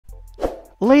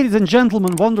Ladies and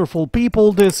gentlemen, wonderful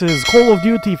people, this is Call of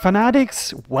Duty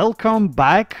Fanatics. Welcome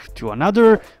back to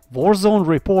another Warzone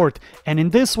report, and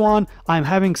in this one I'm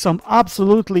having some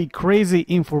absolutely crazy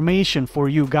information for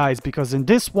you guys, because in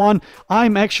this one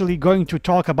I'm actually going to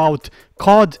talk about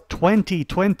COD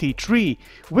 2023,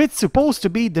 which is supposed to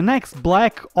be the next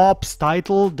Black Ops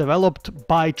title developed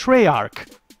by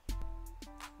Treyarch.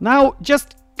 Now,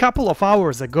 just couple of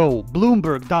hours ago,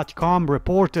 Bloomberg.com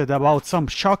reported about some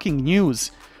shocking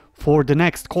news for the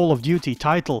next Call of Duty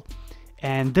title,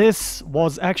 and this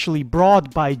was actually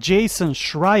brought by Jason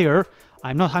Schreier.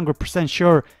 I'm not 100%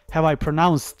 sure have I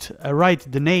pronounced right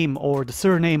the name or the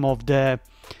surname of the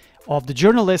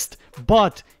journalist,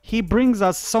 but he brings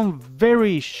us some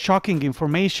very shocking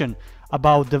information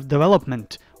about the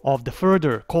development of the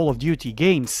further Call of Duty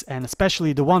games, and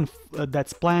especially the one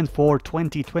that's planned for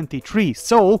 2023.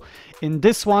 So in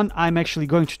this one I'm actually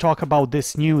going to talk about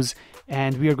this news,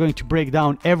 and we are going to break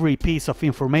down every piece of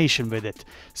information with it.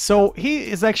 So he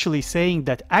is actually saying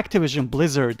that Activision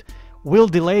Blizzard will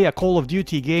delay a Call of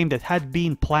Duty game that had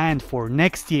been planned for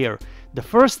next year, the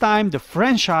first time the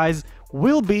franchise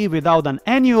will be without an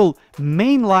annual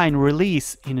mainline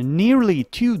release in nearly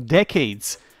 2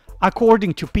 decades,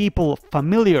 according to people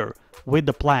familiar with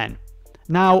the plan.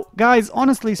 Now, guys,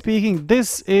 honestly speaking,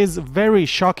 this is very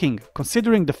shocking,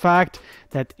 considering the fact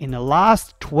that in the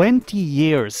last 20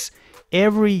 years,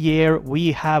 every year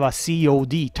we have a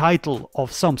COD title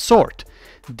of some sort.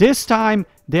 This time,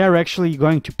 they are actually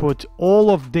going to put all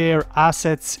of their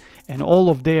assets and all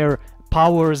of their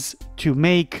powers to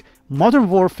make Modern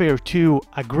Warfare 2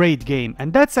 a great game,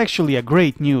 and that's actually a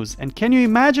great news. And can you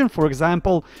imagine, for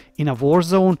example, in a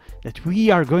Warzone that we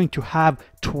are going to have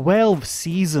 12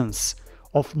 seasons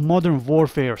of Modern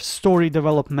Warfare story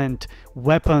development,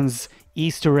 weapons,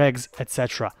 Easter eggs,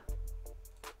 etc.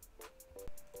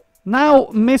 Now,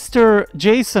 Mr.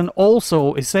 Jason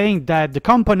also is saying that the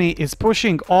company is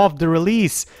pushing off the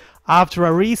release after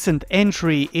a recent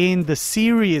entry in the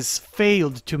series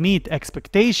failed to meet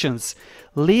expectations,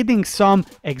 leading some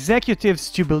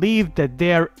executives to believe that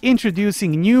they are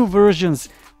introducing new versions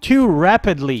too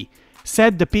rapidly,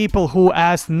 said the people who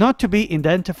asked not to be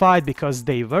identified because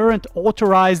they weren't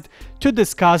authorized to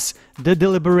discuss the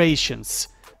deliberations.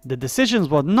 The decisions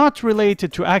were not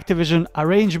related to Activision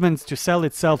arrangements to sell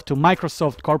itself to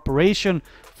Microsoft Corporation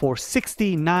for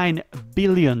 $69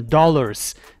 billion,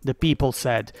 the people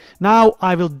said. Now,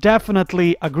 I will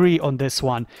definitely agree on this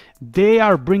one. They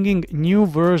are bringing new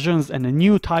versions and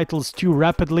new titles too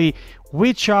rapidly,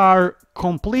 which are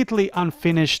completely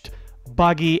unfinished,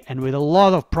 buggy, and with a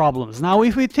lot of problems. Now,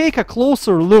 if we take a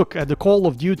closer look at the Call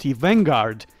of Duty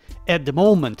Vanguard, at the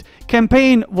moment,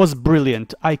 campaign was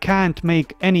brilliant. I can't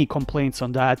make any complaints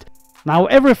on that. Now,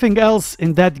 everything else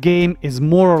in that game is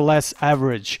more or less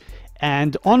average.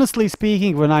 And honestly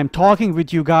speaking, when I'm talking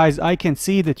with you guys, I can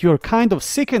see that you're kind of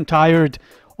sick and tired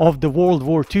of the World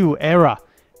War II era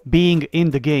being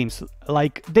in the games.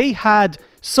 Like, they had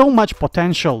so much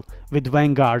potential with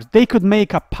Vanguard. They could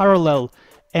make a parallel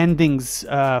endings,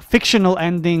 fictional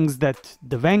endings, that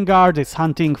the Vanguard is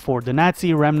hunting for the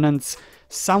Nazi remnants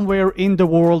somewhere in the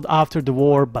world after the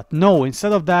war, but no,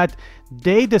 instead of that,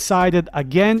 they decided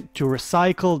again to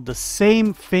recycle the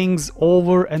same things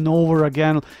over and over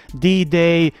again.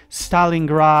 D-Day,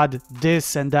 Stalingrad,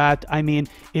 this and that. I mean,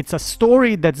 it's a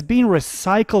story that's been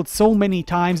recycled so many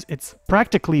times, it's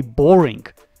practically boring.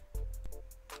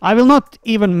 I will not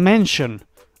even mention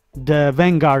the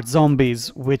Vanguard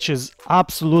zombies, which is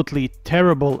absolutely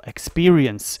terrible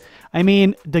experience. I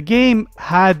mean, the game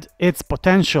had its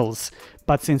potentials,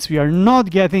 but since we are not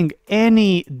getting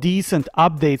any decent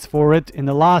updates for it in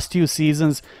the last 2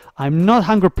 seasons, I'm not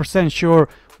 100% sure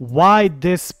why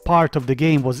this part of the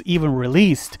game was even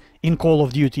released in Call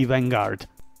of Duty Vanguard.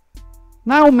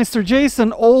 Now, Mr.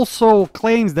 Jason also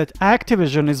claims that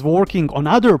Activision is working on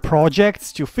other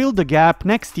projects to fill the gap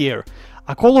next year.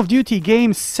 A Call of Duty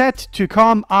game set to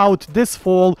come out this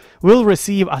fall will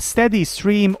receive a steady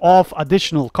stream of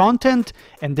additional content,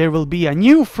 and there will be a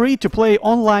new free-to-play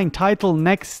online title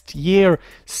next year,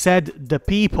 said the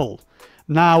people.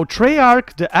 Now,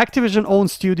 Treyarch, the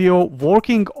Activision-owned studio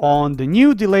working on the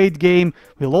new delayed game,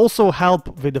 will also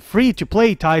help with the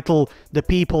free-to-play title, the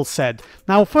people said.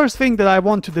 Now, first thing that I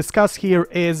want to discuss here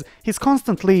is he's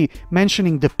constantly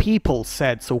mentioning the people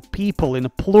said, so people in a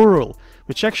plural,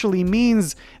 which actually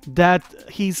means that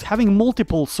he's having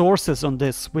multiple sources on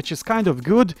this, which is kind of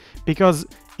good because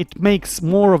it makes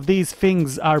more of these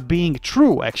things are being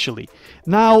true, actually.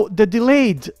 Now, the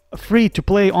delayed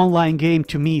free-to-play online game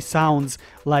to me sounds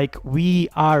like we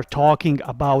are talking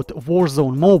about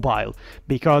Warzone Mobile,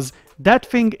 because That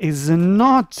thing is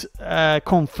not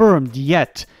confirmed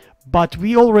yet, but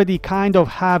we already kind of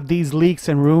have these leaks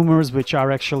and rumors which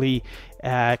are actually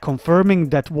confirming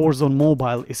that Warzone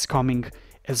Mobile is coming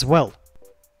as well.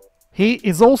 He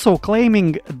is also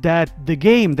claiming that the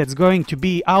game that's going to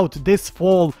be out this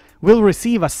fall will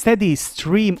receive a steady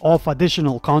stream of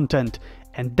additional content.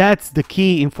 And that's the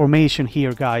key information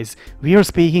here, guys. We are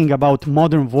speaking about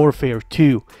Modern Warfare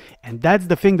 2. And that's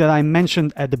the thing that I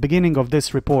mentioned at the beginning of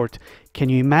this report. Can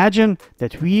you imagine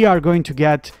that we are going to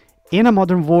get in a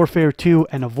Modern Warfare 2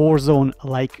 and a Warzone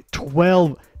like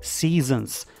 12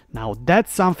 seasons? Now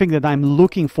that's something that I'm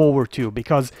looking forward to,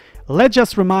 because let's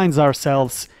just remind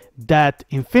ourselves that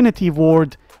Infinity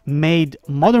Ward made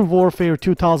Modern Warfare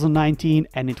 2019,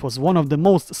 and it was one of the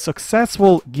most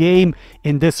successful game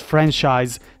in this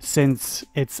franchise since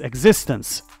its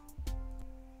existence.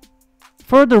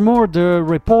 Furthermore, the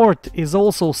report is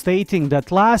also stating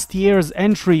that last year's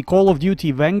entry, Call of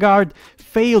Duty Vanguard,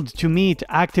 failed to meet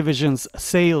Activision's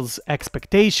sales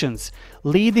expectations,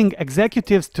 leading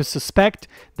executives to suspect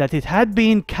that it had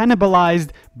been cannibalized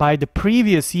by the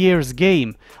previous year's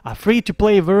game. A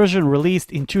free-to-play version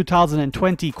released in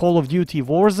 2020, Call of Duty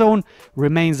Warzone,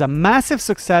 remains a massive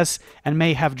success and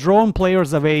may have drawn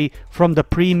players away from the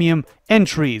premium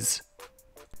entries.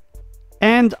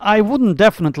 And I wouldn't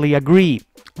definitely agree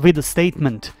with the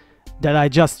statement that I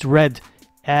just read.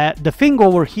 The thing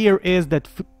over here is that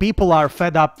people are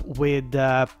fed up with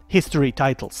history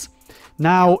titles.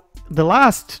 Now, the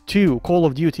last two Call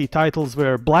of Duty titles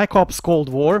were Black Ops Cold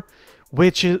War,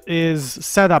 which is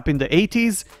set up in the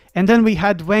 80s, and then we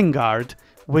had Vanguard,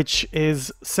 which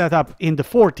is set up in the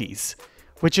 40s,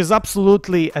 which is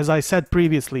absolutely, as I said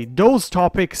previously, those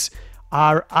topics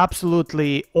are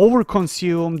absolutely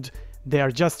overconsumed. They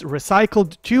are just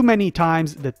recycled too many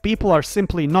times that people are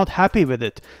simply not happy with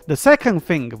it. The second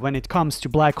thing, when it comes to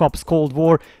Black Ops Cold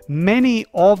War, many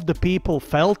of the people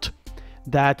felt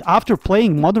that after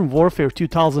playing Modern Warfare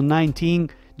 2019,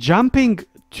 jumping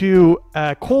to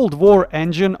a Cold War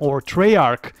engine or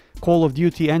Treyarch Call of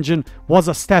Duty engine was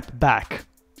a step back.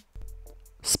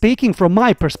 Speaking from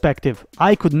my perspective,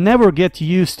 I could never get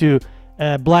used to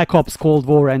Black Ops Cold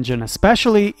War engine,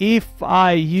 especially if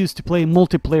I used to play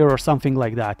multiplayer or something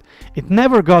like that. It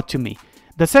never got to me.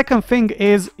 The second thing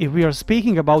is, if we are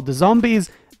speaking about the zombies,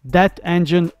 that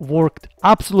engine worked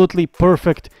absolutely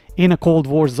perfect in a Cold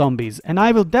War Zombies, and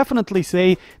I will definitely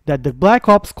say that the Black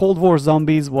Ops Cold War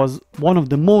Zombies was one of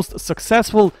the most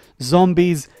successful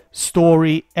zombies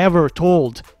story ever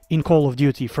told in Call of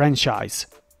Duty franchise.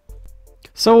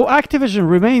 So Activision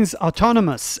remains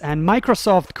autonomous, and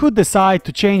Microsoft could decide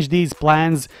to change these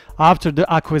plans after the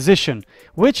acquisition,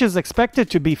 which is expected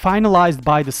to be finalized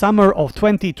by the summer of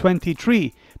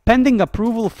 2023, pending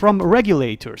approval from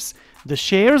regulators. The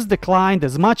shares declined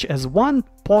as much as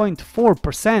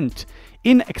 1.4%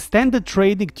 in extended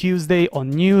trading Tuesday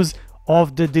on news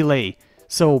of the delay.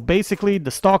 So basically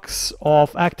the stocks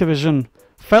of Activision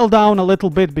fell down a little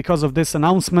bit because of this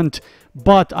announcement,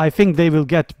 but I think they will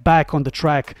get back on the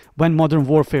track when Modern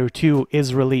Warfare 2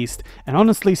 is released. And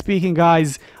honestly speaking,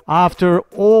 guys, after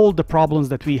all the problems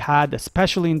that we had,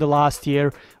 especially in the last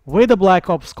year, with the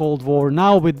Black Ops Cold War,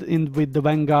 now with the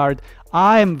Vanguard,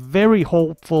 I am very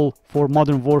hopeful for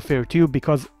Modern Warfare 2,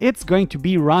 because it's going to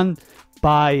be run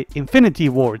by Infinity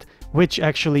Ward, which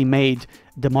actually made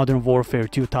the Modern Warfare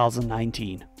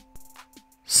 2019.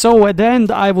 So at the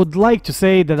end, I would like to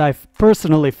say that I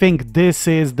personally think this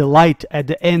is the light at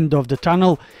the end of the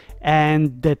tunnel,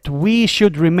 and that we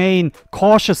should remain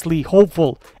cautiously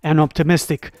hopeful and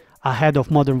optimistic ahead of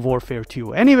Modern Warfare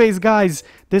 2. Anyways, guys,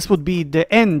 this would be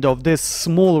the end of this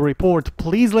small report.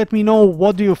 Please let me know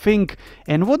what do you think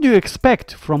and what do you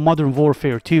expect from Modern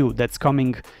Warfare 2 that's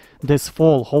coming this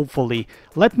fall, hopefully.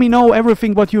 Let me know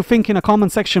everything what you think in a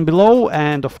comment section below,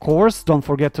 and of course don't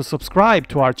forget to subscribe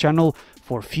to our channel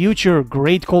for future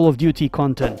great Call of Duty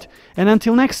content. And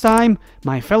until next time,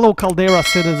 my fellow Caldera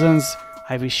citizens,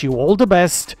 I wish you all the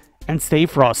best and stay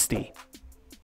frosty.